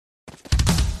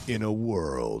in a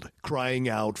world crying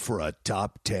out for a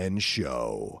top 10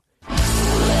 show.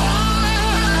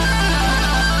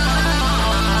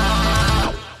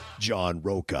 John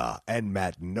Roca and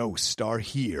Matt Nost are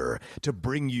here to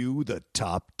bring you the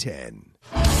top 10.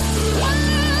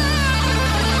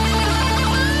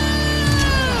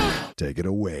 Take it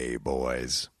away,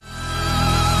 boys.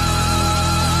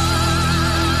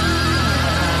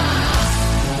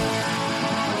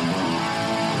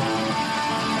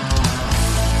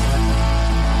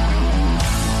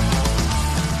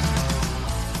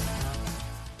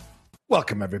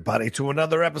 Welcome, everybody, to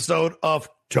another episode of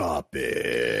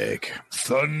Topic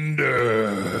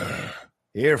Thunder.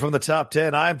 Here from the top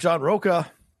 10, I'm John Roca.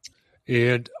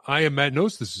 And I am Matt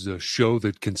Nost. This is a show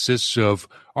that consists of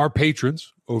our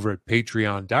patrons over at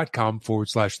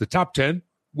patreon.com/the top 10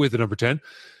 with the number 10.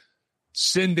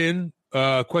 Send in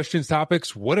questions,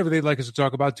 topics, whatever they'd like us to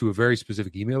talk about to a very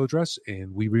specific email address,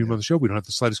 and we read them on the show. We don't have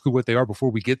the slightest clue what they are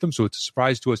before we get them, so it's a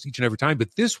surprise to us each and every time.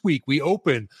 But this week, we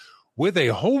open with a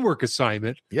homework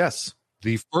assignment. Yes.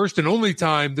 The first and only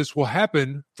time this will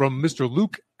happen from Mr.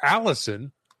 Luke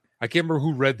Allison. I can't remember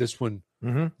who read this one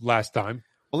last time.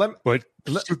 Well,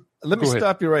 let me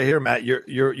stop you right here, Matt.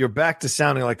 You're back to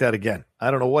sounding like that again.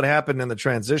 I don't know what happened in the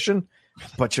transition,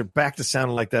 but you're back to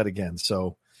sounding like that again.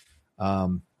 So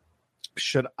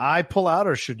should I pull out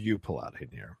or should you pull out in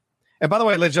here? And by the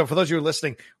way, ladies and gentlemen, for those of you who are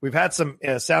listening, we've had some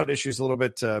sound issues a little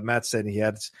bit. Matt said he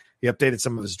updated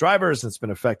some of his drivers, and it's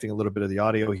been affecting a little bit of the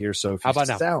audio here. So if how about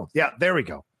now? Yeah, there we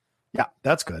go. Yeah,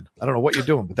 that's good. I don't know what you're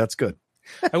doing, but that's good.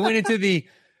 I went into the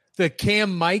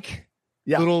cam mic,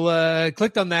 little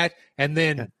clicked on that, and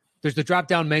then there's the drop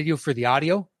down menu for the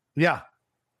audio. Yeah,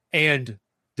 and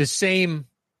the same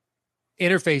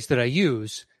interface that I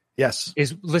use,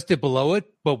 is listed below it,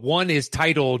 but one is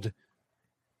titled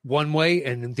one way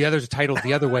and the others are titled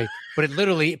the other way. But it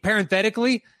literally,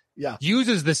 parenthetically,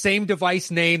 uses the same device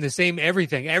name, the same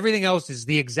everything. Everything else is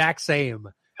the exact same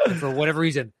for whatever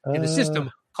reason. In the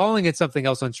system, calling it something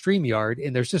else on StreamYard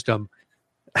in their system.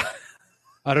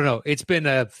 I don't know. It's been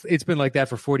like that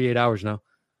for 48 hours now.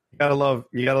 You gotta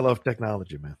love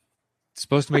technology, man. It's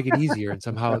supposed to make it easier, and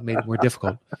somehow it made it more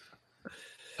difficult.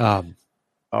 All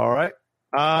right.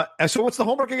 So what's the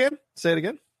homework again? Say it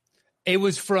again. It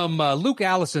was from Luke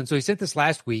Allison. So he sent this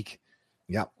last week.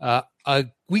 Yeah.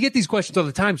 We get these questions all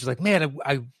the time. She's like, man,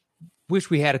 I wish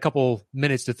we had a couple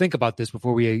minutes to think about this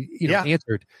before we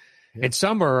answered. Yeah. And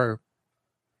some are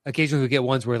occasionally we get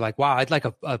ones where like, wow, I'd like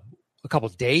a couple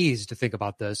days to think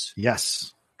about this.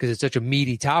 Yes. Because it's such a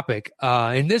meaty topic.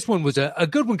 And this one was a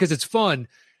good one because it's fun,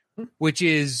 which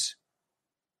is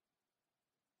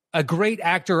a great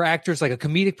actor or actress, like a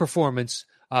comedic performance.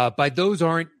 By those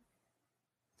aren't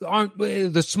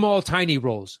the small, tiny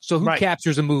roles. So who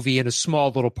captures a movie in a small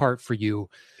little part for you?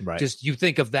 Right. Just you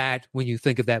think of that when you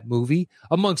think of that movie,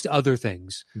 amongst other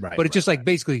things. Right. But it's just like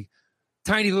basically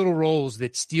tiny little roles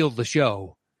that steal the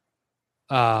show.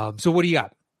 So what do you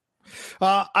got?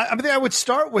 I think I would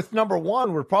start with number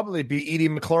one would probably be Edie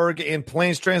McClurg in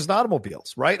Planes, Trains, and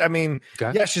Automobiles, right? I mean,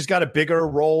 she's got a bigger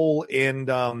role in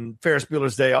Ferris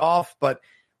Bueller's Day Off, but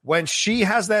when she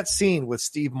has that scene with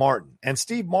Steve Martin, and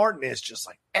Steve Martin is just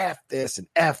like, F this and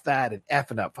F that and F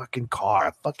in a fucking car,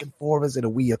 a fucking Forvis and a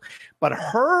wheel. But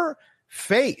her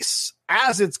face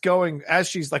as it's going, as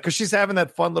she's like, because she's having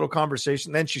that fun little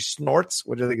conversation, then she snorts,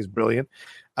 which I think is brilliant,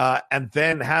 and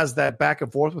then has that back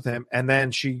and forth with him, and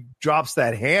then she drops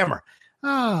that hammer.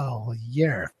 Oh,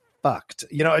 you're fucked.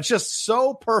 It's just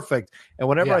so perfect. And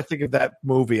whenever I think of that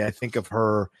movie, I think of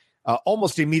her.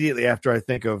 Almost immediately after I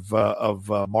think of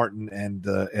Martin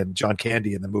and John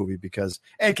Candy in the movie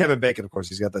and Kevin Bacon, of course,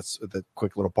 he's got the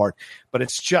quick little part, but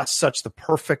it's just such the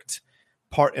perfect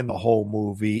part in the whole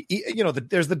movie.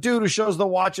 There's the dude who shows the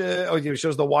watches,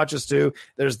 shows the watches too.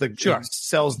 There's the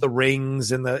sells the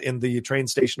rings in the train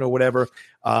station or whatever.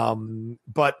 Or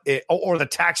the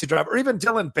taxi driver, or even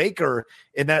Dylan Baker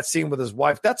in that scene with his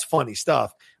wife. That's funny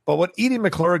stuff. But what Edie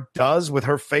McClurg does with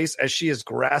her face as she is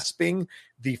grasping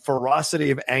the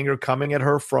ferocity of anger coming at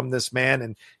her from this man,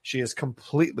 and she is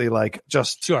completely like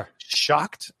just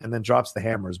shocked, and then drops the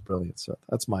hammer is brilliant. So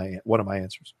that's one of my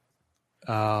answers.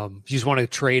 You just want to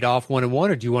trade off one and one,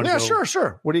 or do you want to? Yeah,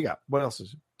 sure. What do you got? What else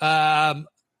is? So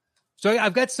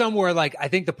I've got somewhere like I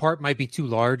think the part might be too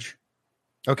large.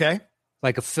 Okay,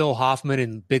 like a Phil Hoffman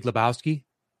in Big Lebowski.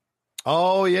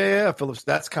 Oh yeah, Phillips.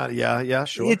 That's kind of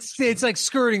sure. It's like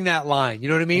skirting that line. You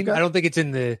know what I mean? Okay. I don't think it's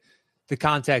in the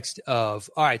context of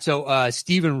all right. So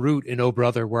Stephen Root in Oh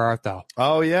Brother, Where Art Thou?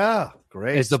 Oh yeah,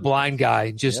 great. As the blind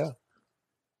guy, just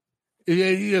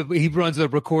He runs a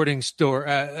recording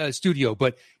studio,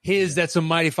 but That's Some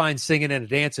Mighty Fine Singing and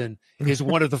Dancing is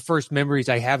one of the first memories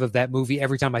I have of that movie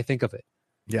every time I think of it.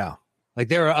 Yeah. Like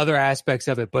there are other aspects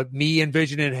of it, but me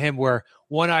envisioning him where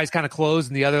one eye's kind of closed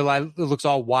and the other eye looks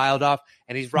all wild off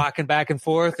and he's rocking back and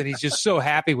forth and he's just so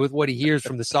happy with what he hears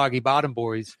from the Soggy Bottom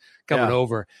Boys coming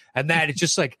over. And that it's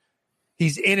just like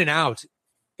he's in and out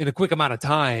in a quick amount of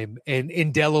time and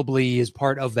indelibly is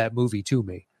part of that movie to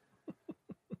me.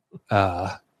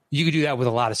 You could do that with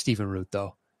a lot of Stephen Root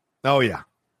though. Oh yeah.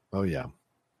 All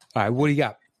right. What do you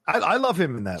got? I love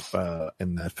him in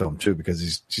that film too,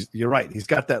 because you're right. He's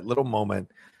got that little moment,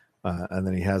 and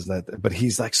then he has that, but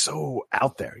he's like so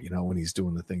out there, when he's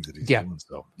doing the things that he's doing.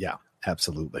 So yeah,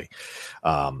 absolutely.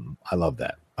 I love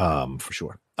that for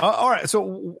sure. All right.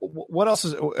 So what else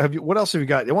have you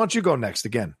got? Why don't you go next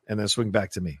again, and then swing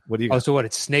back to me? What do you got? Oh, so what?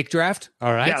 It's Snake Draft.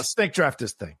 All right. Yeah, Snake Draft.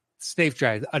 This thing. Snake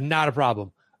Draft. Not a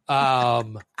problem.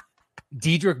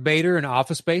 Diedrich Bader in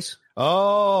Office Space.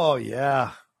 Oh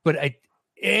yeah, but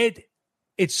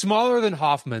it's smaller than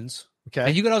Hoffman's. Okay,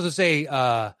 and you could also say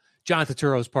John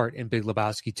Turturro's part in Big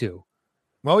Lebowski too.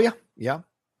 Oh yeah.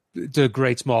 It's a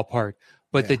great small part,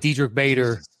 but the Diedrich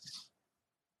Bader,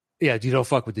 you don't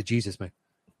fuck with the Jesus man.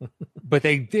 But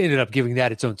they ended up giving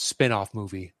that its own spin-off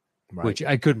movie, which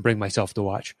I couldn't bring myself to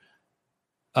watch.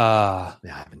 I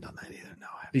haven't done that either.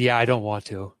 No, I don't want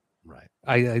to. Right.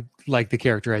 I like the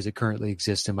character as it currently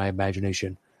exists in my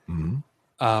imagination.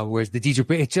 Mm-hmm. Whereas the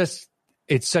DJ,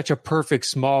 it's such a perfect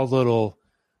small little,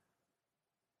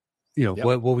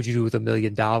 what would you do with $1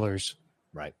 million?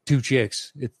 Right. Two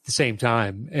chicks at the same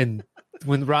time. And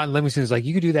when Ron Livingston is like,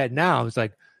 you could do that now. It's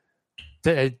like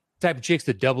the type of chicks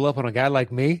that double up on a guy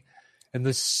like me. And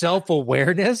the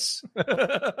self-awareness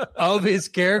of his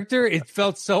character, it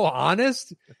felt so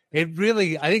honest. It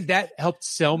really, I think that helped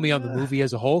sell me on the movie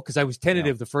as a whole, because I was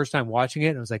tentative the first time watching it.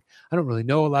 And I was like, I don't really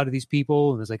know a lot of these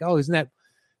people. And I was like, oh, isn't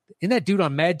that dude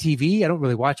on Mad TV? I don't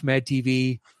really watch Mad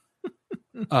TV.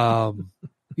 It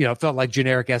felt like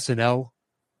generic SNL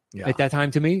at that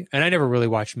time to me. And I never really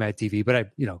watched Mad TV, but I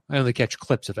only catch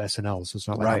clips of SNL. So it's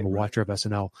not like I'm a watcher of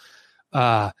SNL.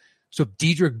 So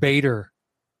Diedrich Bader,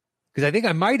 because I think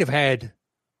I might have had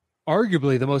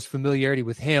arguably the most familiarity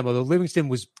with him, although Livingston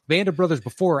was Band of Brothers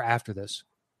before or after this.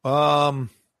 I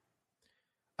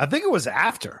think it was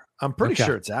after. I'm pretty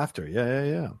sure it's after.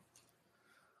 Yeah.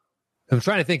 I'm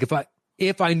trying to think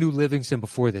if I knew Livingston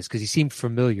before this, because he seemed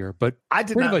familiar, but I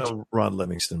did not know Ron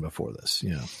Livingston before this.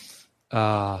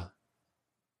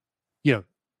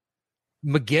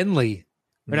 McGinley,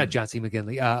 or not John C.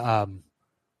 McGinley.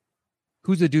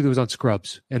 Who's the dude that was on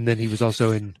Scrubs, and then he was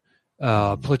also in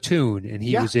Platoon, and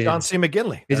he was in John C.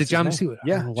 McGinley. Is it John C.?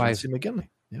 Yeah, John C. McGinley.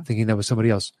 Yeah. Thinking that was somebody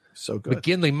else. So good.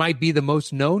 McGinley might be the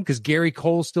most known because Gary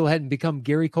Cole still hadn't become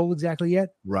Gary Cole exactly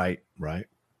yet. Right.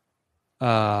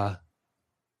 And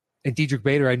Diedrich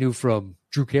Bader I knew from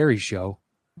Drew Carey's show.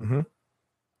 Mm-hmm.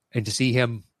 And to see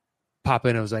him pop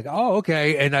in, I was like, oh,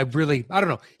 okay. And I don't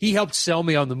know. He helped sell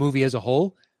me on the movie as a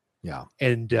whole. Yeah.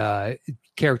 And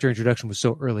character introduction was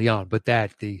so early on, but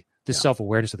the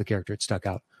self-awareness of the character, it stuck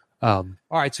out. All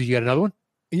right, so you got another one?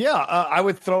 Yeah, I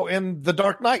would throw in the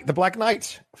Dark Knight, the Black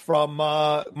Knight from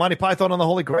Monty Python and the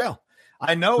Holy Grail.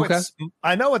 I know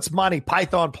it's Monty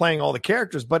Python playing all the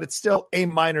characters, but it's still a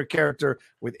minor character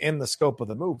within the scope of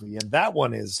the movie, and that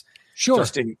one is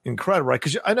just incredible, right?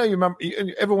 Because I know you remember.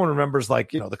 Everyone remembers,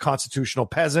 the constitutional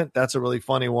peasant. That's a really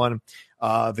funny one.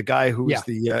 The guy who's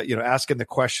asking the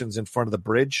questions in front of the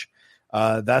bridge.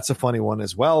 That's a funny one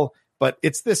as well. But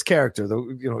it's this character,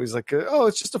 he's like, oh,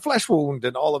 it's just a flesh wound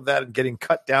and all of that, and getting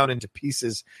cut down into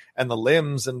pieces, and the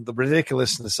limbs and the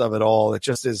ridiculousness of it all. It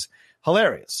just is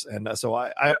hilarious. And so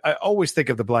I always think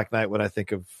of the Black Knight when I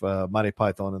think of Monty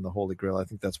Python and the Holy Grail. I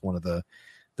think that's one of the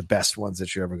best ones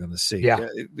that you're ever going to see. Yeah.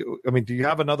 I mean, do you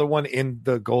have another one in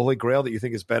the Holy Grail that you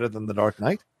think is better than the Dark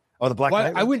Knight or the Black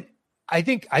Knight? I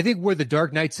think where the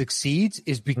Dark Knight succeeds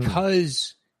is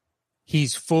because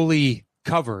he's fully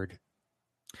covered.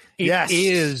 It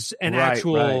is an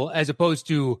actual, as opposed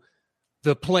to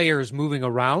the players moving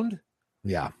around.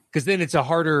 Yeah. Because then it's a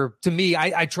harder, to me,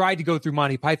 I tried to go through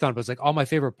Monty Python, but it's like all my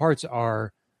favorite parts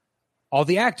are all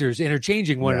the actors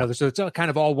interchanging one another. So it's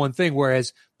kind of all one thing.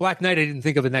 Whereas Black Knight, I didn't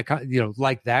think of in that,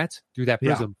 like that through that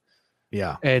prism.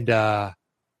 Yeah. And,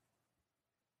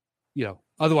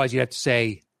 otherwise you'd have to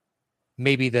say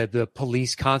maybe the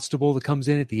police constable that comes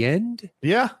in at the end.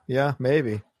 Yeah. Yeah.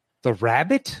 Maybe. The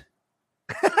rabbit.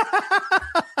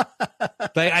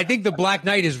 But I think the Black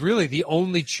Knight is really the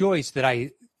only choice that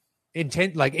I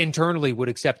internally would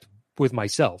accept with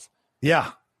myself.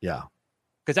 Yeah. Yeah.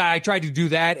 Because because I tried to do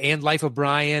that and Life of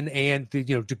Brian and to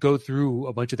go through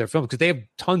a bunch of their films because they have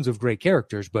tons of great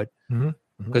characters, but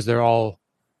because they're all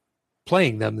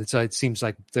playing them, it seems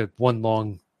like the one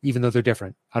long, even though they're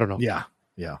different. I don't know.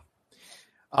 Yeah.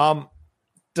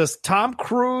 Does Tom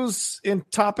Cruise in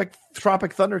Tropic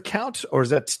Thunder count, or is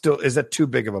that too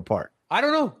big of a part? I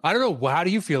don't know. Well, how do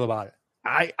you feel about it?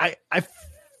 I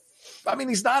mean,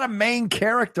 he's not a main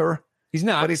character. He's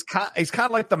not, but he's kind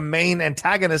of like the main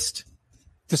antagonist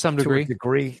to some degree.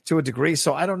 To a degree.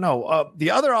 So I don't know.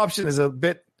 The other option is a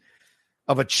bit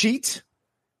of a cheat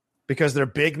because they're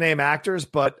big name actors.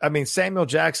 But I mean, Samuel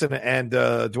Jackson and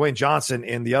Dwayne Johnson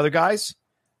in The Other Guys,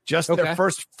 just their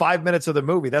first 5 minutes of the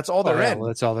movie. That's all they're in. Well,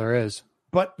 that's all there is.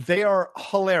 But they are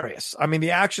hilarious. I mean,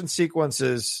 the action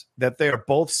sequences that they are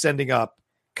both sending up,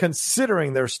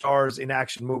 considering they're stars in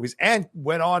action movies and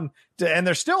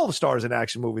they're still stars in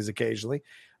action movies occasionally.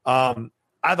 I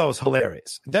thought it was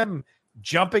hilarious. Them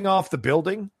jumping off the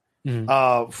building.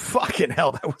 Fucking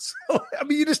hell. That was, I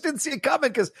mean, you just didn't see it coming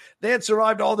because they had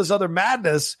survived all this other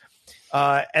madness.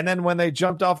 And then when they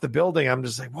jumped off the building, I'm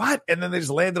just like, what? And then they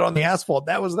just landed on the asphalt.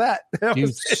 That was that.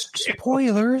 Dude,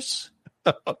 spoilers.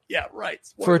 Yeah, right.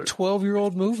 Spoilers. For a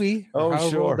 12-year-old movie. Oh,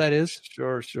 sure. That is.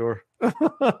 Sure.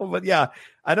 But yeah,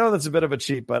 I know that's a bit of a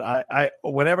cheat, but I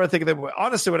whenever I think of them,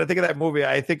 honestly, when I think of that movie,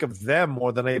 I think of them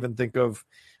more than I even think of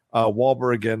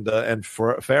Wahlberg and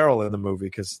Farrell in the movie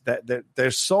because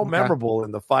they're so memorable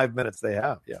in the 5 minutes they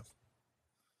have. Yeah.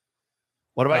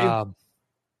 What about you?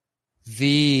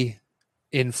 The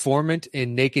informant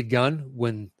in Naked Gun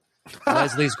when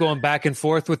Leslie's going back and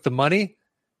forth with the money.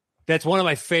 That's one of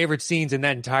my favorite scenes in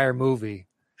that entire movie.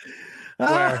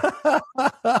 Where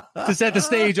to set the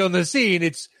stage on the scene,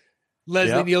 it's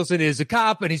Leslie Nielsen is a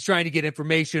cop and he's trying to get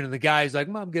information, and the guy's like,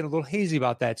 I'm getting a little hazy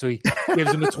about that. So he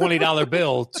gives him a $20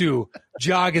 bill to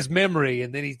jog his memory,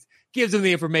 and then he gives him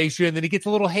the information, and then he gets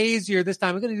a little hazier this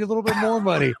time. I'm going to need a little bit more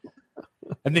money.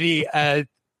 And then he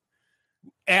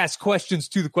asks questions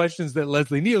to the questions that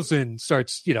Leslie Nielsen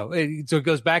starts, so it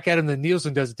goes back at him, then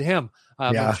Nielsen does it to him.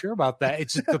 I'm not sure about that.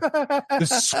 It's just the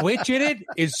switch in it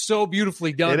is so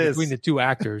beautifully done between the two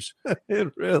actors.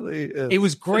 It really is. It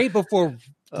was great before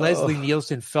Leslie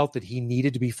Nielsen felt that he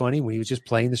needed to be funny when he was just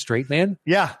playing the straight man.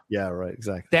 Yeah, right,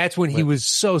 exactly. That's when he was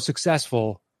so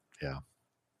successful. Yeah.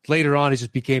 Later on, he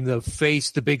just became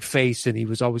the big face, and he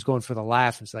was always going for the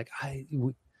laugh. It's like,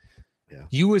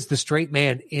 you as the straight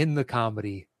man in the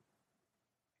comedy,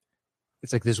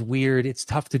 it's like this weird, it's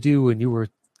tough to do, and you were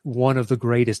one of the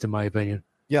greatest, in my opinion.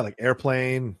 Yeah, like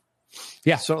Airplane.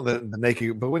 Yeah. Certainly the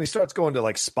Naked, but when he starts going to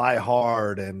like Spy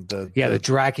Hard and the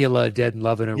Dracula, Dead and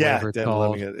Loving It, whatever it's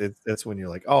called. That's when you're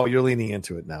like, oh, you're leaning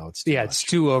into it now. It's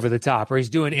too over the top. Or he's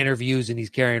doing interviews and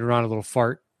he's carrying around a little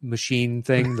fart machine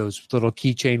thing, those little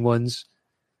keychain ones.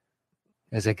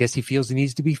 As I guess he feels he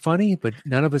needs to be funny, but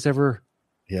none of us ever.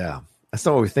 Yeah. That's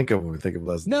not what we think of when we think of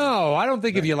Leslie. No, I don't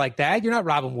think of you like that. You're not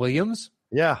Robin Williams.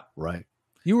 Yeah, right.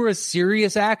 You were a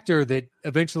serious actor that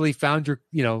eventually found your,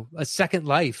 a second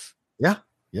life. Yeah.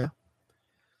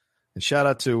 And shout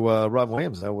out to Robin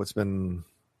Williams.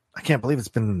 I can't believe it's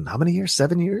been how many years?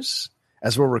 7 years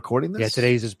as we're recording this? Yeah,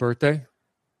 today's his birthday.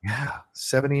 Yeah,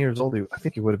 70 years old. I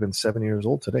think he would have been 7 years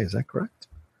old today. Is that correct?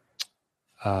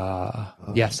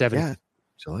 70. Yeah,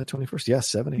 July 21st. Yeah,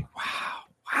 70.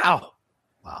 Wow.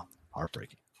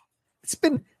 Heartbreaking. It's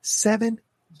been 7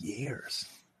 years.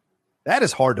 That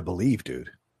is hard to believe, dude.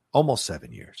 Almost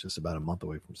 7 years. Just about a month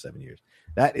away from 7 years.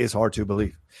 That is hard to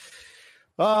believe.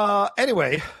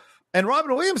 Anyway, and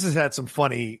Robin Williams has had some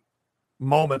funny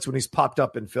moments when he's popped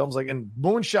up in films, like in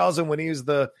Munchausen when he's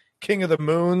the king of the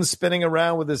moon spinning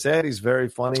around with his head. He's very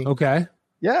funny. Okay.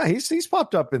 Yeah, he's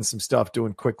popped up in some stuff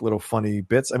doing quick little funny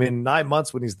bits. I mean, 9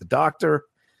 months when he's the doctor.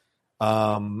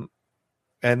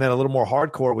 And then a little more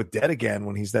hardcore with Dead Again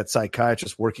when he's that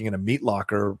psychiatrist working in a meat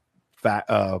locker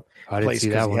place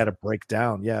because he had a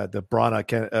breakdown. Yeah, the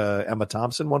Brana Emma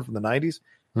Thompson one from the 90s.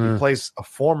 He plays a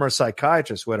former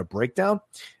psychiatrist who had a breakdown,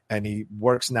 and he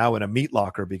works now in a meat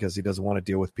locker because he doesn't want to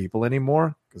deal with people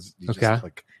anymore because he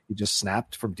just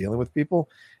snapped from dealing with people.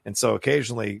 And so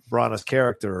occasionally Brana's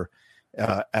character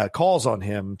calls on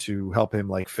him to help him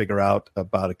like figure out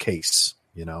about a case,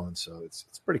 and so it's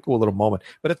a pretty cool little moment.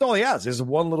 But it's all he has. There's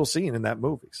one little scene in that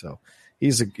movie, so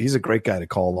he's a great guy to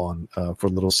call on for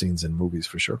little scenes in movies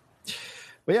for sure.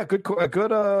 But yeah, good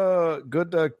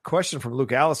question from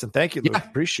Luke Allison. Thank you, Luke. Yeah.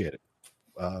 Appreciate it.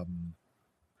 And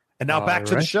now back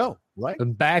to the show, right?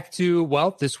 And back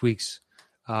to this week's.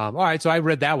 All right, so I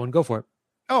read that one. Go for it.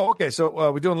 Oh, okay.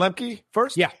 So we're doing Lemke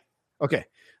first? Yeah. Okay.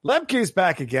 Lemke's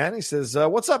back again. He says,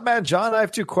 what's up, man? John, I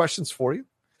have 2 questions for you.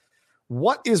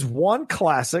 What is one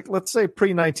classic, let's say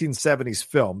pre-1970s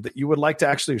film, that you would like to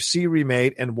actually see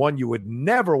remade and one you would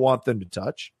never want them to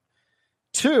touch?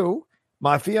 2,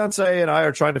 my fiance and I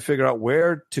are trying to figure out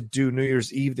where to do New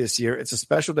Year's Eve this year. It's a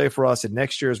special day for us, and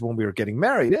next year is when we are getting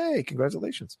married. Hey,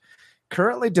 congratulations.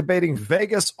 Currently debating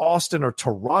Vegas, Austin, or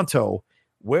Toronto.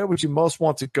 Where would you most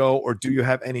want to go, or do you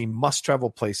have any must-travel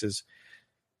places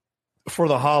for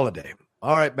the holiday?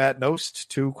 All right, Matt Nost,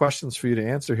 2 questions for you to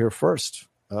answer here first.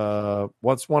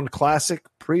 What's one classic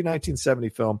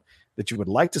pre-1970 film that you would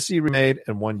like to see remade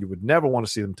and one you would never want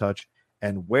to see them touch?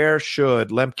 And where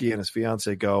should Lemke and his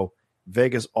fiance go?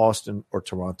 Vegas, Austin, or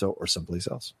Toronto, or someplace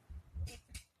else?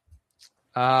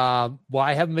 Well,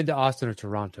 I haven't been to Austin or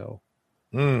Toronto.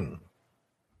 So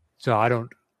I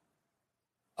don't.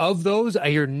 Of those, I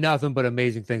hear nothing but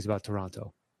amazing things about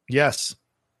Toronto. Yes.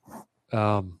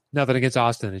 Nothing against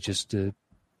Austin. It's just, I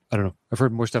don't know. I've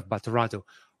heard more stuff about Toronto.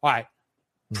 All right.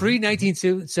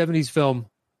 Pre-1970s film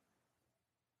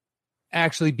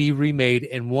actually be remade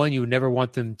and one you would never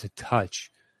want them to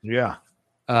touch. Yeah.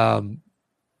 I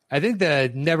think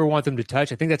that never want them to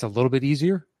touch. I think that's a little bit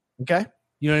easier. Okay.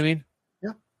 You know what I mean?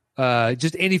 Yeah.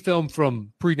 Just any film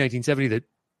from pre-1970 that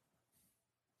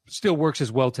still works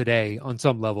as well today on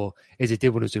some level as it did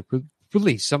when it was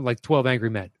released. Something like 12 Angry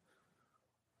Men.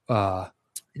 Yeah.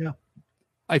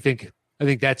 I think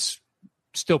that's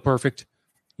still perfect.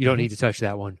 You don't need to touch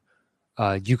that one.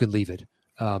 You can leave it.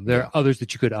 There are others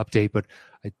that you could update, but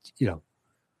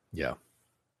Yeah.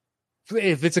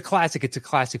 If it's a classic, it's a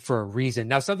classic for a reason.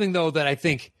 Now, something though that I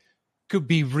think could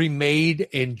be remade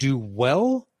and do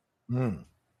well.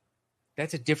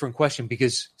 That's a different question,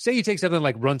 because say you take something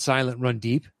like Run Silent, Run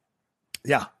Deep.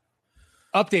 Yeah.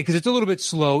 Update, because it's a little bit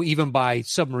slow even by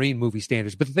submarine movie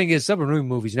standards. But the thing is, submarine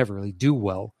movies never really do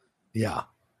well. Yeah.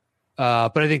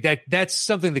 But I think that's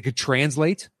something that could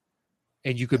translate,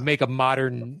 and you could make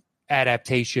a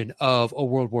adaptation of a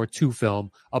World War II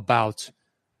film about,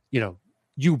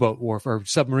 U-boat warfare,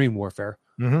 submarine warfare.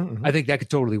 I think that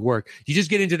could totally work. You just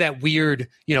get into that weird,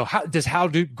 How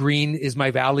Green Is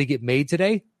My Valley get made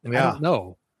today? I don't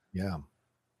know. Yeah.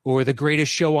 Or The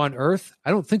Greatest Show on Earth? I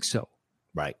don't think so.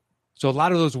 Right. So a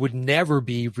lot of those would never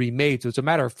be remade. So it's a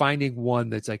matter of finding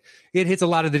one that's like, it hits a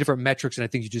lot of the different metrics, and I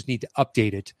think you just need to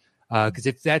update it. Because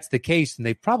if that's the case, then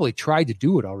they probably tried to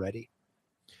do it already.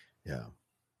 Yeah.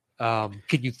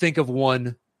 Can you think of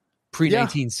one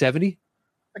pre-1970?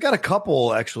 I got a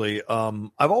couple, actually.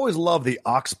 I've always loved the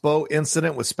Oxbow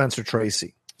incident with Spencer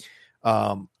Tracy.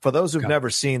 For those who've never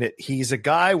seen it, he's a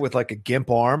guy with like a gimp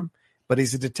arm, but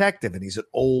he's a detective, and he's an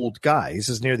old guy. This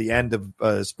is near the end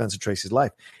of Spencer Tracy's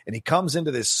life. And he comes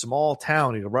into this small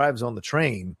town. He arrives on the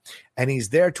train, and he's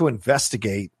there to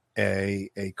investigate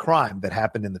a crime that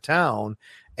happened in the town.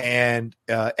 And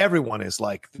everyone is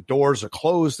like, the doors are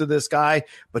closed to this guy,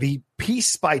 but he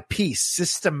piece by piece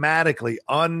systematically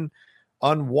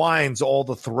unwinds all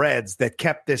the threads that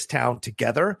kept this town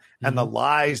together and the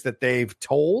lies that they've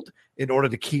told in order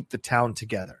to keep the town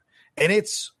together. And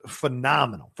it's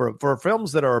phenomenal for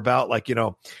films that are about, like,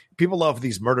 people love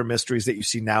these murder mysteries that you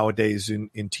see nowadays in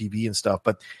TV and stuff.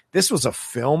 But this was a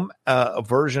film, a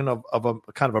version of a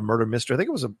kind of a murder mystery. I think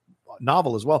it was a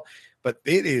novel as well, but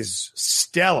it is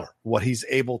stellar what he's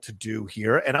able to do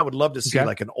here. And I would love to see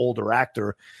like an older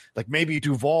actor, like maybe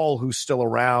Duvall, who's still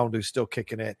around, who's still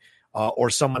kicking it. Or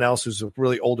someone else who's a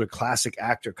really older classic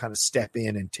actor kind of step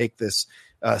in and take this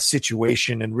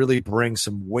situation and really bring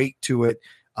some weight to it,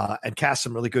 and cast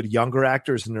some really good younger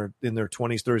actors in their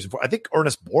 20s, 30s, and 40s. I think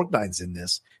Ernest Borgnine's in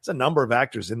this. There's a number of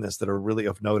actors in this that are really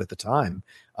of note at the time,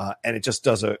 and it just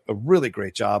does a really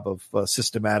great job of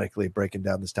systematically breaking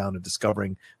down this town and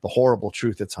discovering the horrible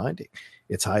truth it's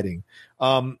hiding.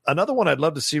 Another one I'd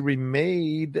love to see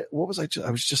remade. What was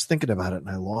I was just thinking about it and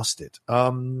I lost it.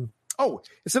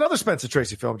 It's another Spencer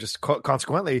Tracy film, just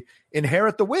consequently,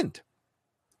 Inherit the Wind,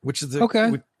 which is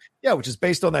which is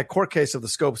based on that court case of the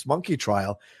Scopes Monkey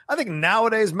trial. I think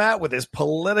nowadays, Matt, with as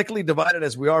politically divided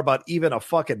as we are about even a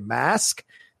fucking mask,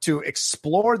 to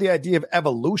explore the idea of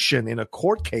evolution in a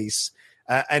court case,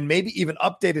 and maybe even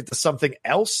update it to something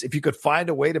else, if you could find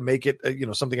a way to make it,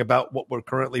 something about what we're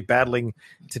currently battling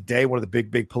today, one of the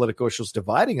big political issues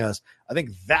dividing us, I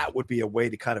think that would be a way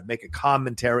to kind of make a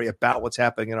commentary about what's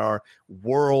happening in our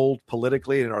world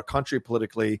politically and in our country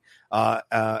politically,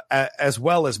 as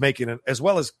well as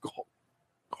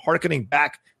hearkening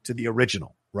back to the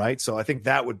original. Right. So I think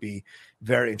that would be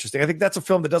very interesting. I think that's a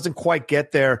film that doesn't quite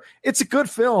get there. It's a good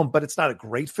film, but it's not a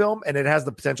great film, and it has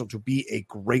the potential to be a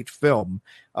great film.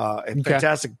 And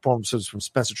fantastic performances from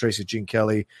Spencer Tracy, Gene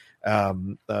Kelly,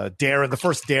 Darren, the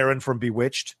first Darren from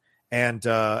Bewitched,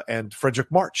 and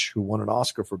Frederick March, who won an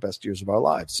Oscar for Best Years of Our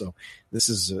Lives. So this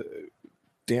is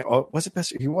was it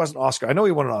best? He wasn't Oscar. I know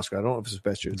he won an Oscar. I don't know if it was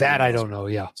Best Years. That I don't know.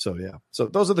 Yeah. So So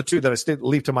those are the two that I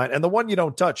leave to mind. And the one you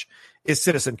don't touch is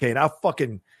Citizen Kane.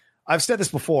 I've said this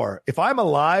before. If I'm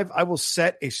alive, I will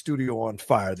set a studio on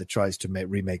fire that tries to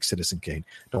remake Citizen Kane.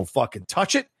 Don't fucking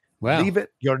touch it. Wow. Leave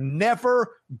it. You're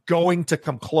never going to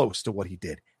come close to what he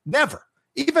did. Never.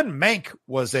 Even Mank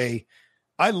was I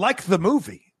liked the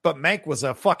movie, but Mank was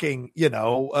a fucking,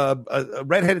 a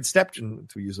redheaded to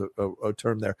use a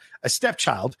term there, a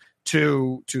stepchild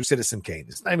to Citizen Kane.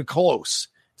 It's not even close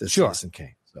to Citizen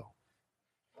Kane. So,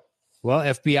 well,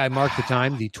 FBI mark the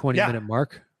time, the 20-minute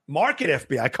mark. Mark it,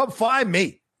 FBI. Come find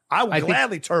me. I will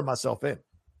gladly turn myself in.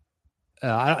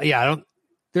 I don't.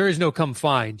 There is no come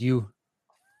find. You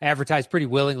advertise pretty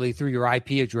willingly through your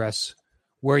IP address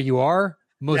where you are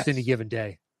most any given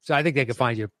day. So I think they can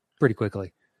find you pretty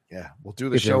quickly. Yeah, we'll do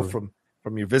the show from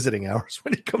your visiting hours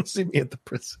when you come see me at the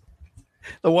prison.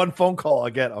 The one phone call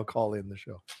I get, I'll call in the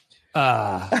show.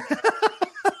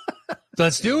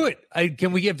 Let's do it.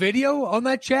 Can we get video on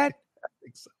that chat? I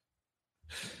think so.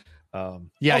 Also,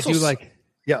 I do like.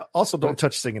 Yeah. Also, don't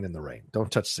touch Singing in the Rain. Don't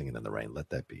touch Singing in the Rain. Let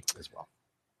that be as well.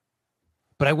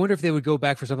 But I wonder if they would go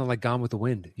back for something like Gone with the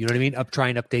Wind. You know what I mean? Try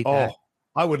and update that.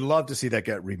 I would love to see that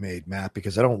get remade, Matt,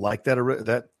 because I don't like that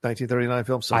 1939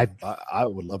 film. So I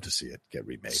would love to see it get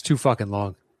remade. It's too fucking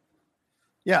long.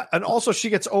 Yeah, and also she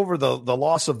gets over the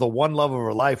loss of the one love of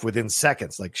her life within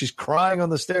seconds. Like she's crying on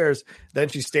the stairs, then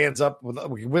she stands up with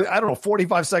I don't know,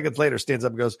 45 seconds later stands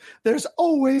up and goes, "There's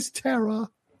always Tara."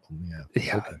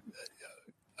 Yeah.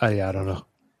 Okay. I don't know.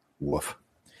 Woof.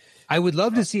 I would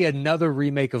love to see another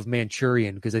remake of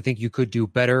Manchurian because I think you could do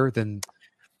better than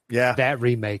that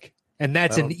remake. And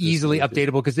that's an easily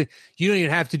updatable because you don't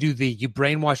even have to do you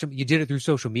brainwash them. You did it through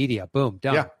social media. Boom,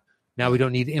 done. Yeah. Now we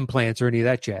don't need implants or any of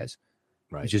that jazz.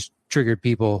 Right. You just triggered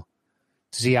people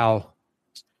to see how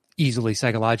easily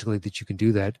psychologically that you can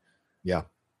do that. Yeah.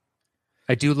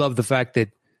 I do love the fact that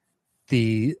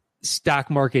the stock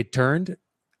market turned.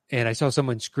 And I saw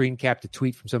someone screen capped a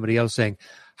tweet from somebody else saying,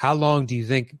 how long do you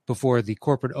think before the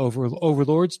corporate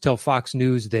overlords tell Fox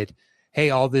News that, hey,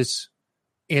 all this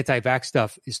anti-vax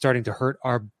stuff is starting to hurt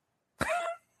our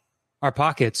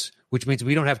pockets, which means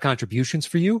we don't have contributions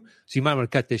for you. So you might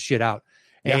want to cut this shit out.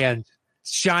 Yeah. And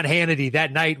Sean Hannity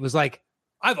that night was like,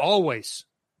 I've always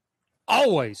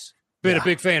been a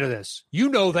big fan of this. You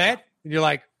know that. And you're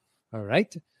like, all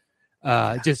right.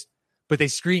 But they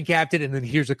screen capped it. And then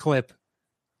here's a clip.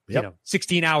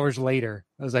 16 hours later,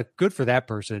 I was like, good for that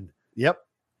person. Yep.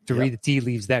 To read the tea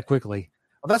leaves that quickly.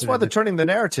 Well, that's why they're turning the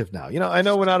narrative now. I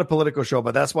know we're not a political show,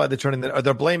 but that's why they're turning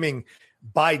they're blaming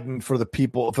Biden for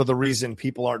the reason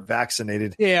people aren't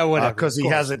vaccinated. Yeah, whatever. Because he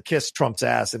hasn't kissed Trump's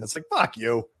ass. And it's like, fuck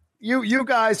you. You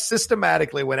guys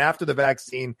systematically went after the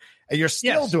vaccine, and you're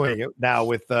still doing it now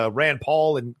with Rand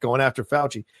Paul and going after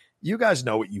Fauci. You guys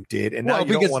know what you did, and now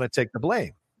you don't want to take the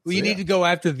blame. Well, you need to go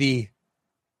after the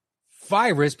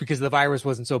virus because the virus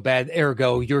wasn't so bad.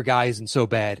 Ergo, your guy isn't so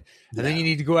bad. And then you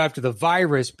need to go after the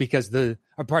virus because the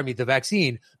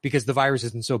vaccine because the virus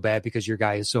isn't so bad because your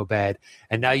guy is so bad.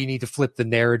 And now you need to flip the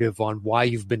narrative on why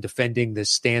you've been defending this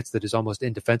stance that is almost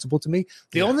indefensible to me.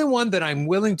 The only one that I'm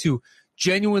willing to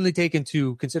genuinely take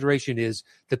into consideration is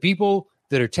the people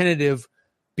that are tentative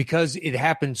because it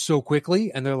happened so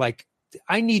quickly and they're like,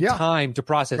 I need time to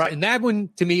process. Right. And that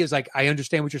one to me is like, I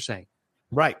understand what you're saying.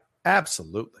 Right.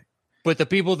 Absolutely. But the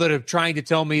people that are trying to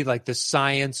tell me like the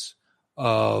science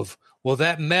of, well,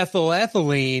 that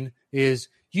methylethylene is,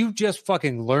 you just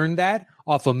fucking learned that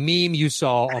off a meme you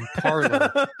saw on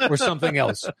Parler or something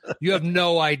else. You have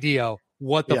no idea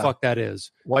what the fuck that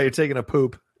is. While you're taking a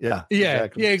poop. Yeah.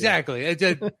 Exactly.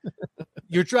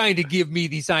 You're trying to give me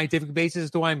the scientific basis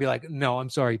as to why and be like, no, I'm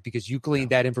sorry, because you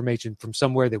gleaned that information from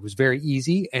somewhere that was very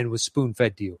easy and was spoon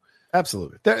fed to you.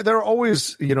 Absolutely. There are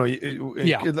always,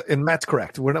 and Matt's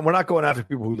correct. We're not going after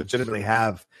people who legitimately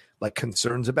have like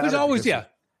concerns about it. Always, they're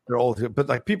old, but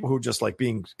like people who just like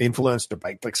being influenced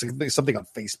by like something on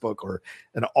Facebook or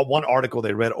one article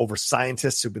they read over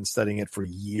scientists who've been studying it for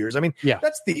years. I mean,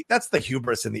 that's the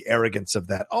hubris and the arrogance of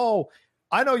that. Oh,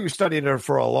 I know you studied it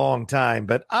for a long time,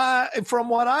 but from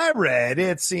what I read,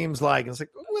 it seems like it's like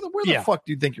where the fuck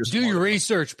do you think you're? Do your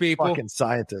research, people. Fucking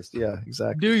scientist. Yeah,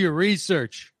 exactly. Do your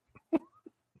research.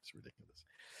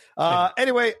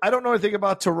 Anyway, I don't know anything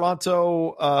about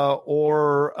Toronto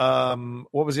or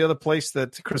what was the other place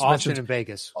that Chris mentioned? Austin and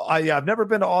Vegas. I've never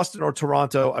been to Austin or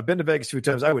Toronto. I've been to Vegas a few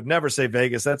times. I would never say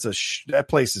Vegas. That's that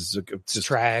place is just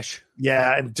trash.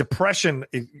 Yeah, and depression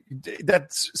that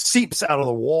seeps out of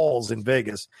the walls in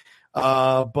Vegas.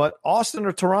 But Austin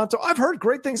or Toronto, I've heard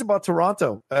great things about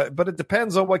Toronto, but it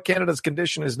depends on what Canada's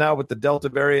condition is now with the Delta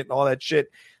variant and all that shit.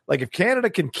 Like if Canada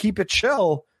can keep it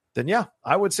chill, then yeah,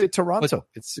 I would say Toronto.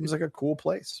 It seems like a cool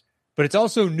place. But it's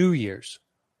also New Year's.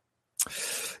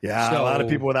 Yeah, so, a lot of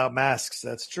people without masks.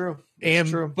 That's true.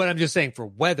 True. But I'm just saying for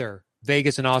weather,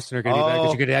 Vegas and Austin are going to be better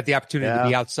because you're going to have the opportunity to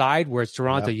be outside, whereas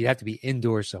Toronto, you'd have to be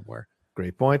indoors somewhere.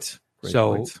 Great point.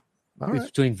 It's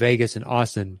between Vegas and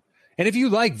Austin. And if you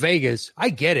like Vegas, I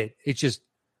get it. It's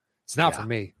not for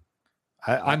me.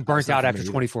 I'm burnt out after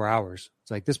 24 hours.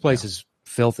 It's like, this place is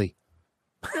filthy.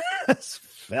 It's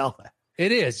filthy.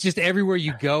 It is. Just everywhere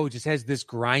you go, it just has this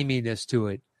griminess to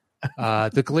it.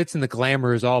 The glitz and the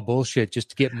glamour is all bullshit just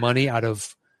to get money out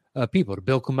of people, to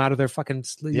bilk them out of their fucking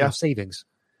savings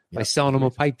by selling them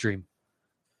a pipe dream.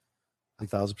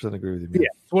 1,000% agree with you, man. Yeah,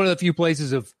 it's one of the few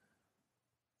places of,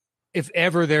 if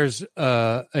ever there's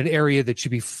an area that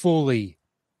should be fully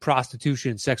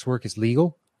prostitution and sex work is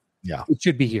legal, it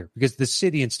should be here because the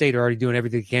city and state are already doing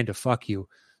everything they can to fuck you.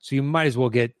 So you might as well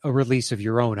get a release of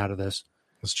your own out of this.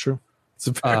 That's true. It's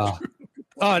a very true.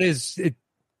 It is.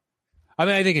 I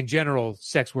mean, I think in general,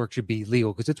 sex work should be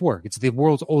legal because it's work. It's the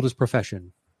world's oldest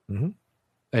profession. Mm-hmm.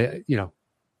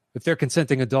 If they're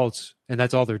consenting adults and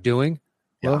that's all they're doing,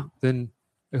 then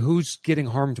who's getting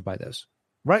harmed by this?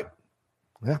 Right.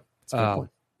 Yeah. That's a good point.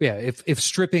 Yeah. If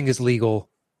stripping is legal,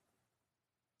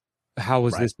 how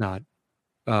is this not?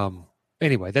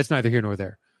 Anyway, that's neither here nor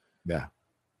there. Yeah.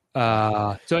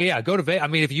 So yeah, go to Vegas. I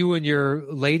mean, if you and your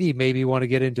lady maybe want to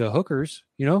get into hookers,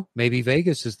 maybe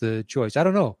Vegas is the choice. I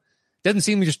don't know. Doesn't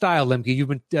seem your style, Lemke. You've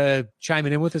been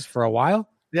chiming in with us for a while.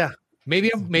 Yeah.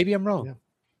 Maybe I'm wrong. Yeah.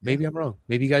 Maybe I'm wrong.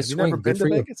 Maybe you guys swing. Never been to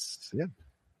Vegas? Yeah.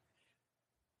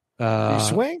 You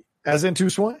swing? As in to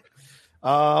swing?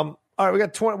 All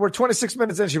right, we're 26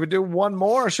 minutes in. Should we do one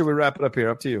more or should we wrap it up here?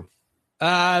 Up to you.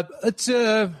 Let's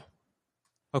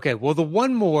okay. Well, the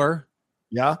one more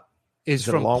is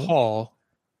from Paul.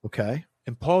 Okay.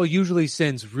 And Paul usually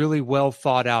sends really well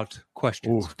thought out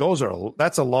questions. Ooh,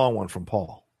 that's a long one from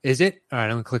Paul. Is it? All right,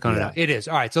 I'm going to click on it now. It is.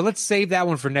 All right, so let's save that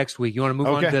one for next week. You want to move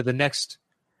on to the next?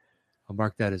 I'll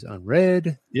mark that as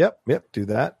unread. Yep, do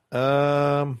that.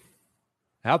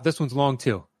 This one's long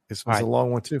too. This one's a long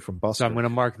one too from Buster. So I'm going to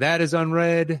mark that as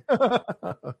unread.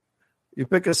 You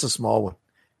pick us a small one.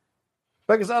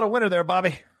 Pick us out a winner there,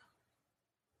 Bobby.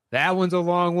 That one's a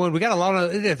long one. We got a lot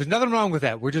of. There's nothing wrong with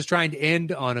that. We're just trying to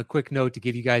end on a quick note to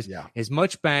give you guys as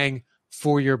much bang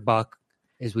for your buck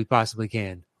as we possibly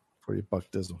can. For your buck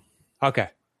dizzle. Okay.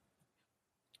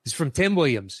 This is from Tim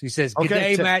Williams. He says, "Good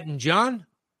day, Matt and John.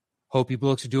 Hope you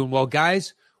blokes are doing well,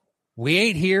 guys. We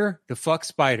ain't here to fuck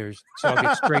spiders, so I'll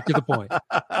get straight to the point.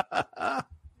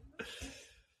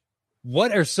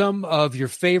 What are some of your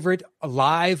favorite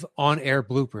live on-air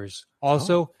bloopers?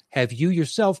 Also, have you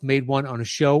yourself made one on a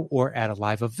show or at a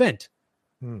live event?"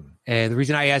 And the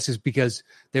reason I ask is because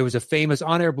there was a famous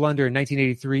on-air blunder in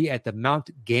 1983 at the Mount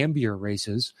Gambier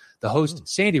races. The host,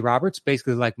 Sandy Roberts,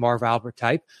 basically like Marv Albert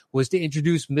type, was to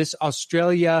introduce Miss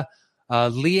Australia,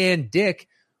 Leanne Dick.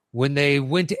 When they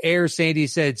went to air, Sandy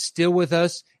said, "Still with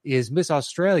us is Miss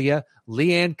Australia,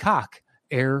 Leanne Cock,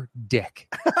 Air Dick."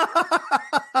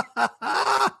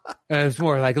 It's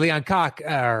more like Leon Cock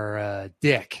or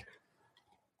Dick.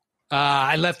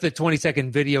 I left the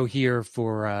 20-second video here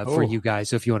for you guys.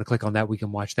 So if you want to click on that, we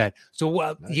can watch that. So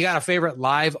nice. You got a favorite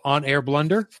live on-air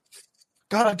blunder?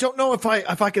 God, I don't know if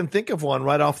I can think of one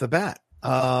right off the bat.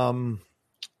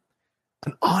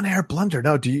 An on-air blunder.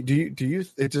 No, do you?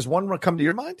 Does one come to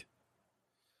your mind?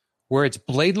 Where it's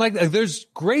blatant like there's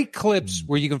great clips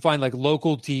where you can find like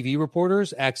local TV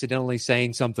reporters accidentally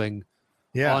saying something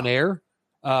on air,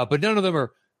 but none of them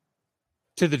are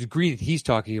to the degree that he's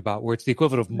talking about, where it's the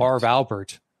equivalent of Marv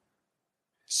Albert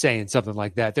saying something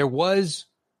like that. There was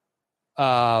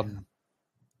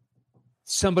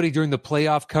somebody during the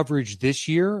playoff coverage this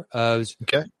year, was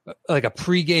like a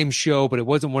pregame show, but it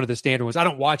wasn't one of the standard ones. I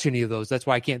don't watch any of those. That's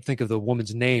why I can't think of the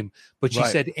woman's name, but she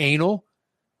said anal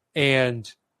and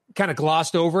kind of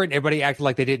glossed over it, and everybody acted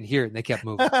like they didn't hear it, and they kept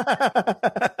moving.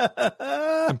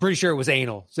 I'm pretty sure it was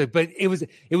anal. So, but it was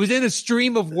in a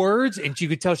stream of words, and you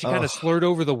could tell she kind of slurred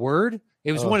over the word.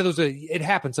 It was one of those. It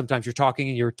happens sometimes. You're talking,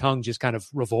 and your tongue just kind of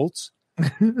revolts.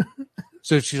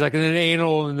 So she's like, and then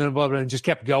anal, and then blah blah, and just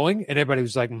kept going, and everybody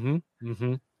was like,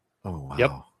 mm-hmm. Oh wow.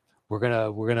 Yep. We're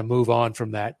gonna move on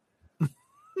from that.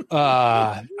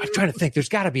 I'm trying to think. There's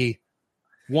got to be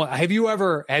one. Have you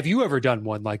ever done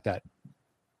one like that?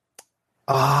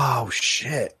 Oh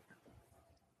shit.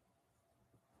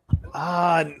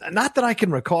 Not that I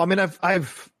can recall. I mean,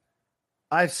 I've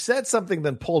I've said something,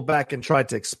 then pulled back and tried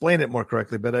to explain it more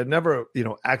correctly, but I never,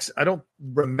 I don't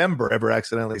remember ever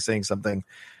accidentally saying something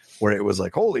where it was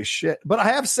like, holy shit. But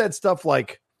I have said stuff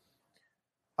like,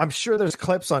 I'm sure there's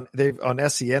clips on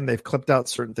SEN. They've clipped out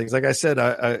certain things. Like I said,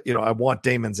 I want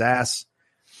Damon's ass.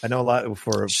 I know a lot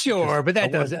for sure, but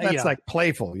that's like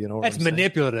playful, That's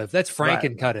manipulative. That's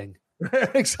Franken cutting.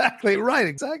 Exactly right.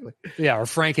 Exactly. Yeah, or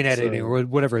Franken editing, or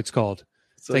whatever it's called.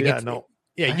 So you can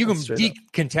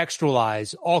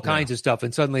decontextualize all kinds of stuff,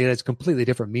 and suddenly it has completely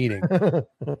different meaning.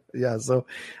 Yeah. So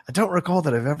I don't recall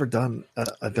that I've ever done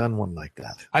one like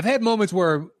that. I've had moments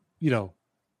where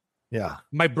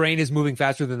my brain is moving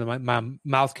faster than my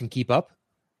mouth can keep up.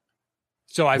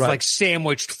 So I've like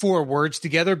sandwiched 4 words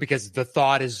together because the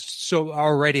thought is so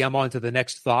already I'm on to the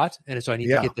next thought. And so I need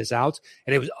to get this out.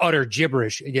 And it was utter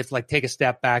gibberish. And you have to like take a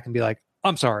step back and be like,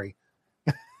 I'm sorry.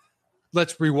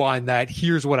 Let's rewind that.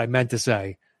 Here's what I meant to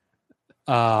say.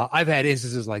 I've had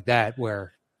instances like that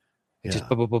where it's just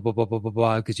blah, blah, blah, blah, blah, blah, blah,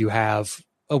 blah, because you have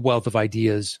a wealth of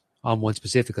ideas on one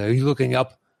specifically. Are you looking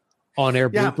up on-air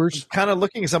bloopers? Kind of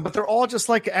looking at some, but they're all just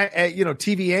like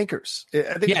TV anchors.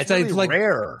 I think it's really like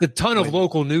rare. The ton of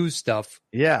local news stuff.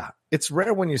 Yeah, it's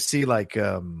rare when you see like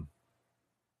Marv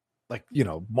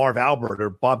Albert or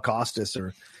Bob Costas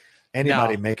or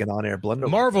anybody make an on-air blunder.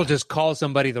 Marv will just call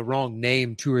somebody the wrong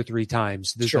name 2 or 3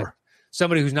 times. There's like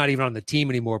somebody who's not even on the team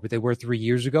anymore, but they were 3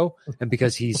 years ago, and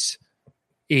because he's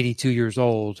 82 years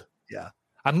old,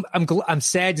 I'm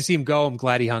sad to see him go. I'm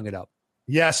glad he hung it up.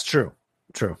 Yes, true.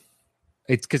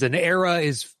 It's because an era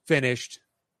is finished.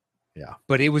 Yeah.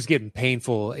 But it was getting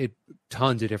painful at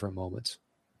tons of different moments.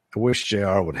 I wish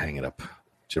JR would hang it up.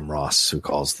 Jim Ross, who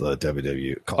calls the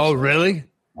WWE. Really?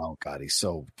 Oh, God, he's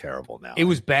so terrible now. It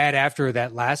was bad after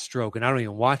that last stroke, and I don't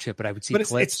even watch it, but I would see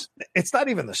clips. It's not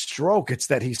even the stroke. It's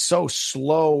that he's so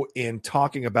slow in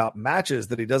talking about matches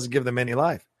that he doesn't give them any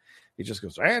life. He just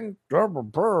goes, and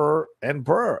brr, and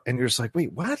brr. And you're just like,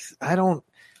 wait, what? I don't.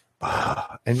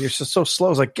 And you're just so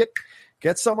slow. It's like,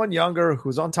 get someone younger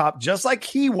who's on top, just like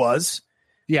he was.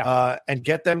 Yeah. And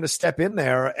get them to step in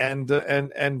there and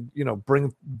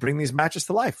bring these matches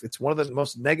to life. It's one of the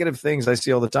most negative things I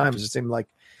see all the time. Is it seems like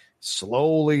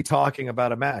slowly talking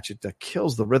about a match. It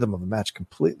kills the rhythm of a match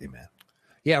completely, man.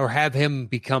 Yeah. Or have him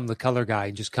become the color guy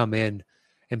and just come in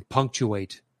and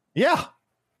punctuate. Yeah.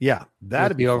 Yeah.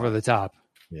 That'd be over the top.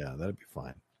 Yeah. That'd be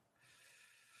fine.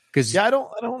 Because I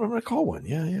don't recall one.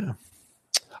 Yeah.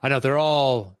 I know they're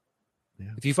all.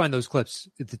 Yeah. If you find those clips,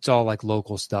 it's all like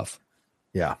local stuff.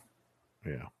 Yeah.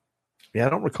 I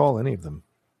don't recall any of them.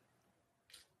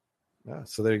 Yeah,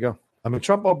 so there you go. I mean,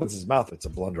 Trump opens his mouth; it's a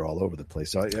blunder all over the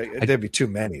place. So there'd be too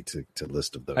many to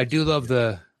list of those. I do love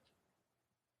the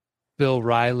Bill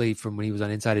Riley from when he was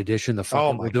on Inside Edition. The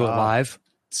fucking We'll Do It Live.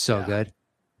 It's so good.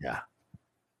 Yeah.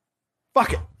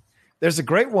 Fuck it. There's a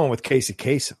great one with Casey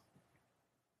Kasem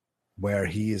where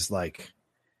he is like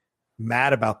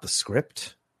mad about the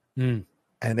script. And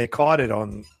they caught it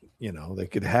on, they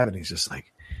could have it. He's just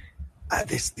like,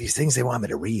 these things they want me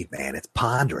to read, man. It's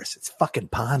ponderous. It's fucking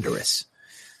ponderous.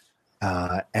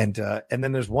 And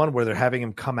then there's one where they're having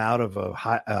him come out of an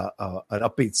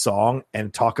upbeat song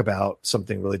and talk about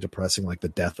something really depressing, like the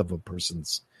death of a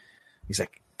person's. He's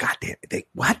like, God damn it.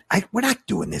 What? We're not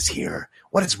doing this here.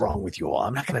 What is wrong with you all?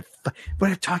 I'm not going to,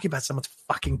 we're talking about someone's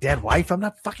fucking dead wife. I'm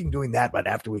not fucking doing that. But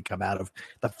after we come out of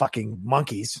the fucking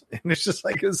monkeys, and it's just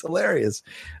like, it's hilarious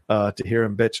to hear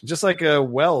him bitch. Just like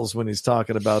Wells when he's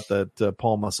talking about that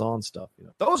Paul Masson stuff.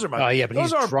 Those are my, but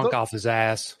he's drunk off his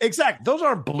ass. Exactly. Those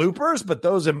aren't bloopers, but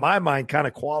those in my mind kind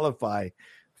of qualify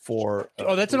for. That's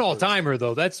bloopers. An all timer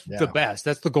though. That's the best.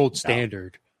 That's the gold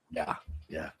standard. Yeah.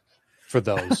 For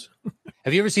those.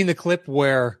 Have you ever seen the clip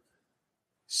where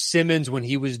Simmons, when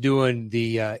he was doing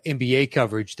the NBA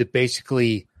coverage, that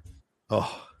basically,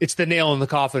 it's the nail in the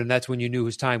coffin, and that's when you knew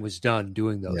his time was done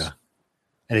doing those. Yeah.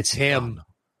 And it's him.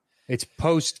 It's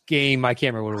post game. I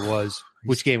can't remember what it was.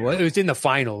 Which game? It was in the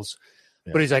finals.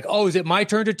 Yeah. But he's like, "Oh, is it my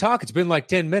turn to talk? It's been like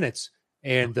 10 minutes."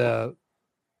 And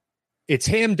it's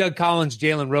him, Doug Collins,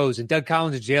 Jalen Rose, and Doug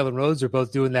Collins and Jalen Rose are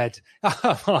both doing that.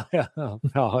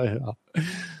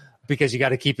 Because you got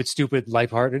to keep it stupid,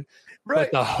 lighthearted. Right.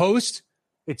 But the host,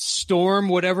 it's Storm,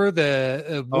 whatever,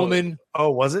 the woman. Oh,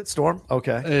 was it Storm?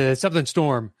 Okay. Something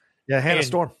Storm. Yeah, Hannah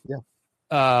Storm. Yeah.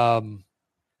 I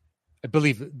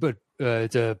believe, but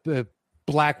it's a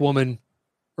black woman,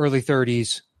 early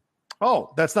 30s.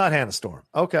 Oh, that's not Hannah Storm.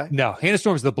 Okay. No, Hannah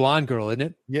Storm's the blonde girl, isn't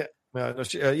it? Yeah.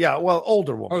 Well,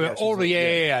 older woman. Oh, older.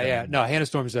 Yeah. No, Hannah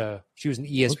Storm's she was an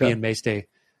ESPN mainstay.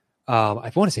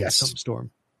 I want to say something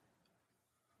Storm.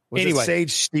 Was it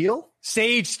Sage Steele?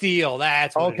 Sage Steele.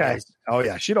 That's what it is. Oh,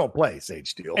 yeah. She don't play, Sage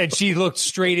Steele. And she looked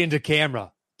straight into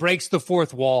camera, breaks the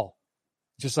fourth wall.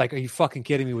 Just like, are you fucking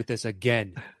kidding me with this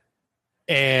again?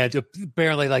 And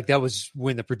apparently, like, that was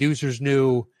when the producers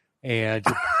knew. And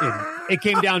it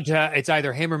came down to it's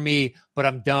either him or me, but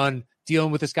I'm done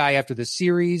dealing with this guy after the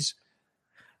series.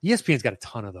 ESPN's got a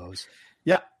ton of those.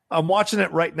 Yeah, I'm watching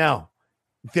it right now.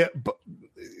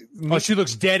 She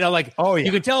looks dead. I'm like, oh, yeah.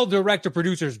 You can tell the director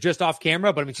producer's just off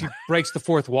camera, but I mean, she breaks the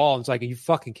fourth wall. And it's like, are you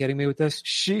fucking kidding me with this?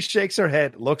 She shakes her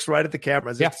head, looks right at the camera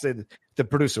as if to say the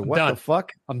producer, what the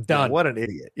fuck? I'm done. Yeah, what an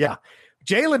idiot. Yeah.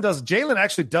 Jalen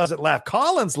actually doesn't laugh.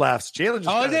 Collins laughs. Jalen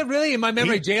just is it really? In my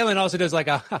memory, Jalen also does like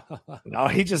a no,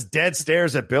 he just dead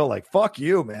stares at Bill like, fuck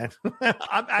you, man.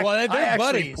 I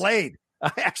actually played.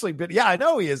 I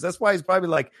know he is. That's why he's probably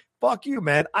like, fuck you,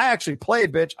 man. I actually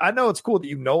played, bitch. I know it's cool that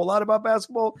you know a lot about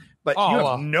basketball, but you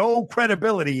have no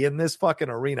credibility in this fucking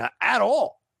arena at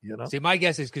all. You know? See, my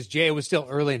guess is because Jay was still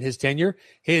early in his tenure.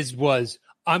 His was,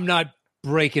 I'm not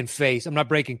breaking face. I'm not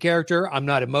breaking character. I'm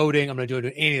not emoting. I'm not doing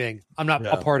anything. I'm not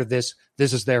a part of this.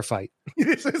 This is their fight.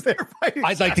 This is their fight. Exactly.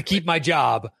 I'd like to keep my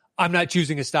job. I'm not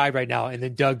choosing a side right now. And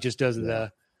then Doug just does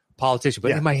the politician.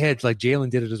 But in my head, like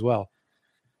Jalen did it as well.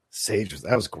 Sage,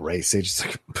 that was great. Sage is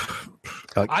like,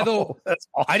 that's awesome.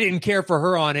 I didn't care for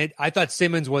her on it. I thought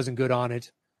Simmons wasn't good on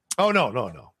it. Oh,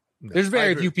 no. There's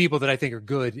very few people that I think are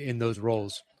good in those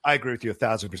roles. I agree with you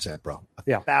 1,000%, bro.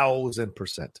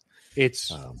 1,000%.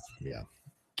 It's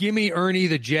give me Ernie,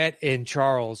 the Jet, and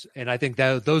Charles, and I think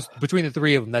that those between the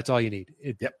three of them, that's all you need.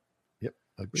 Yep.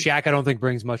 Agreed. Shaq, I don't think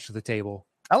brings much to the table.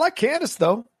 I like Candace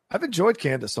though. I've enjoyed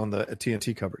Candace on the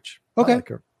TNT coverage. Okay, I like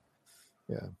her.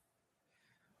 Yeah.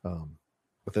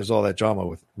 But there's all that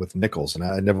drama with Nichols, and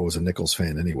I never was a Nichols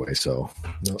fan anyway. So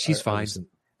she's fine.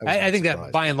 I think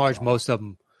that by and large, most of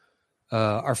them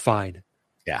are fine.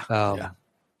 Yeah.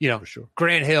 You know, for sure.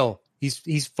 Grant Hill.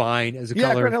 He's fine as a color.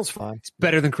 Yeah, Grant Hill's fine. He's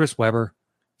better than Chris Webber.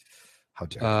 How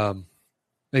dare you?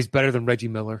 He's better than Reggie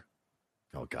Miller.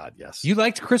 Oh, God, yes. You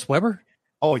liked Chris Webber?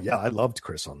 Oh, yeah. I loved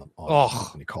Chris when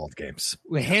he called games.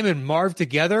 With him and Marv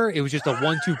together, it was just a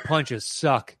 1-2 punch of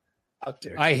suck. How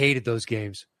dare you. I hated those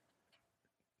games.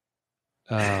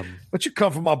 But you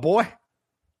come from my boy.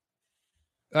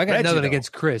 I got nothing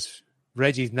against Chris.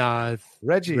 Reggie's not.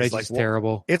 Reggie's like,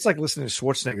 terrible. It's like listening to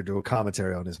Schwarzenegger do a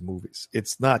commentary on his movies.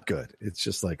 It's not good. It's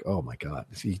just like, oh my God.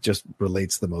 He just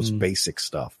relates the most basic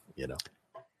stuff, you know?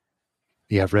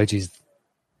 Yeah, Reggie's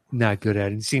not good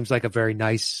at it. He seems like a very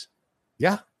nice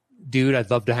dude. I'd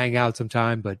love to hang out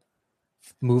sometime, but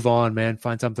move on, man.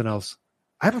 Find something else.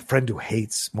 I have a friend who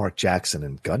hates Mark Jackson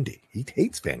and Gundy. He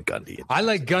hates Van Gundy. I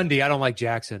like Gundy. I don't like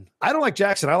Jackson. I don't like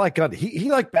Jackson. I like Gundy. He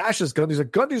like bashes Gundy. He's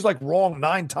like, Gundy's like wrong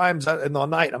 9 times in the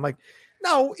night. I'm like,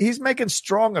 no, he's making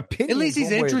strong opinions. At least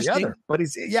he's interesting. But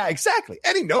exactly.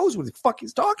 And he knows what the fuck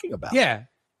he's talking about. Yeah.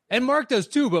 And Mark does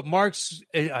too, but Mark's,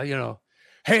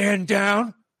 hand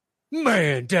down,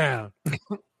 man down.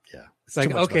 Yeah. It's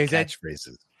like, okay,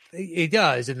 catchphrases. He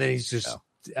does. And then he's just,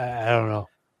 I don't know.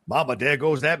 Mama, there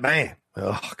goes that man.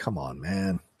 Oh, come on,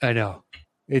 man. I know.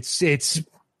 It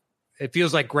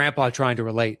feels like Grandpa trying to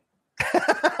relate.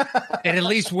 And at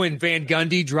least when Van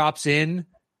Gundy drops in,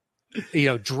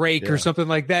 Drake or something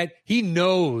like that, he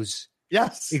knows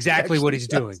exactly what he's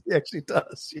doing. He actually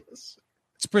does, yes.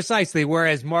 It's precisely,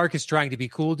 whereas Mark is trying to be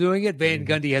cool doing it, Van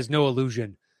Gundy has no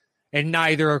illusion. And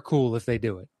neither are cool if they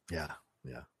do it. Yeah.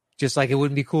 Just like it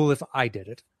wouldn't be cool if I did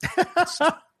it.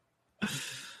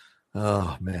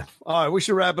 Oh, man. All right, we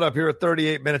should wrap it up here at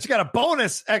 38 minutes. You got a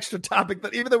bonus extra topic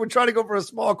that even though we're trying to go for a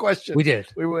small question,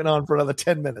 we went on for another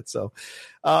 10 minutes. So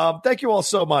thank you all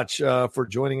so much for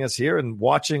joining us here and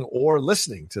watching or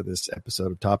listening to this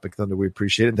episode of Topic Thunder. We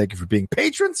appreciate it. Thank you for being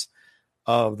patrons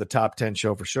of the Top 10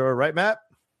 show for sure. Right, Matt?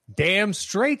 Damn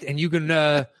straight. And you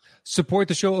can support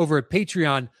the show over at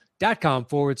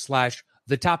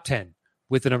patreon.com/the top 10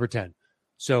 with the number 10.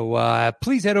 So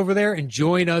please head over there and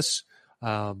join us.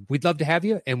 We'd love to have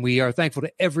you, and we are thankful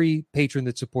to every patron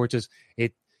that supports us.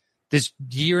 This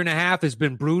year and a half has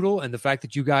been brutal, and the fact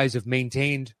that you guys have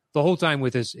maintained the whole time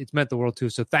with us, it's meant the world to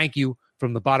us. So thank you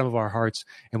from the bottom of our hearts,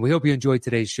 and we hope you enjoyed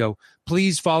today's show.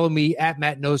 Please follow me at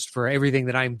Matt Nost for everything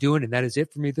that I'm doing, and that is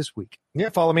it for me this week. Yeah,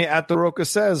 follow me at The Rocha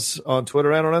Says on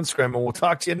Twitter and on Instagram, and we'll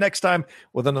talk to you next time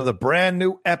with another brand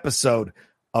new episode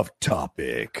of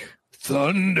Topic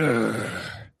Thunder.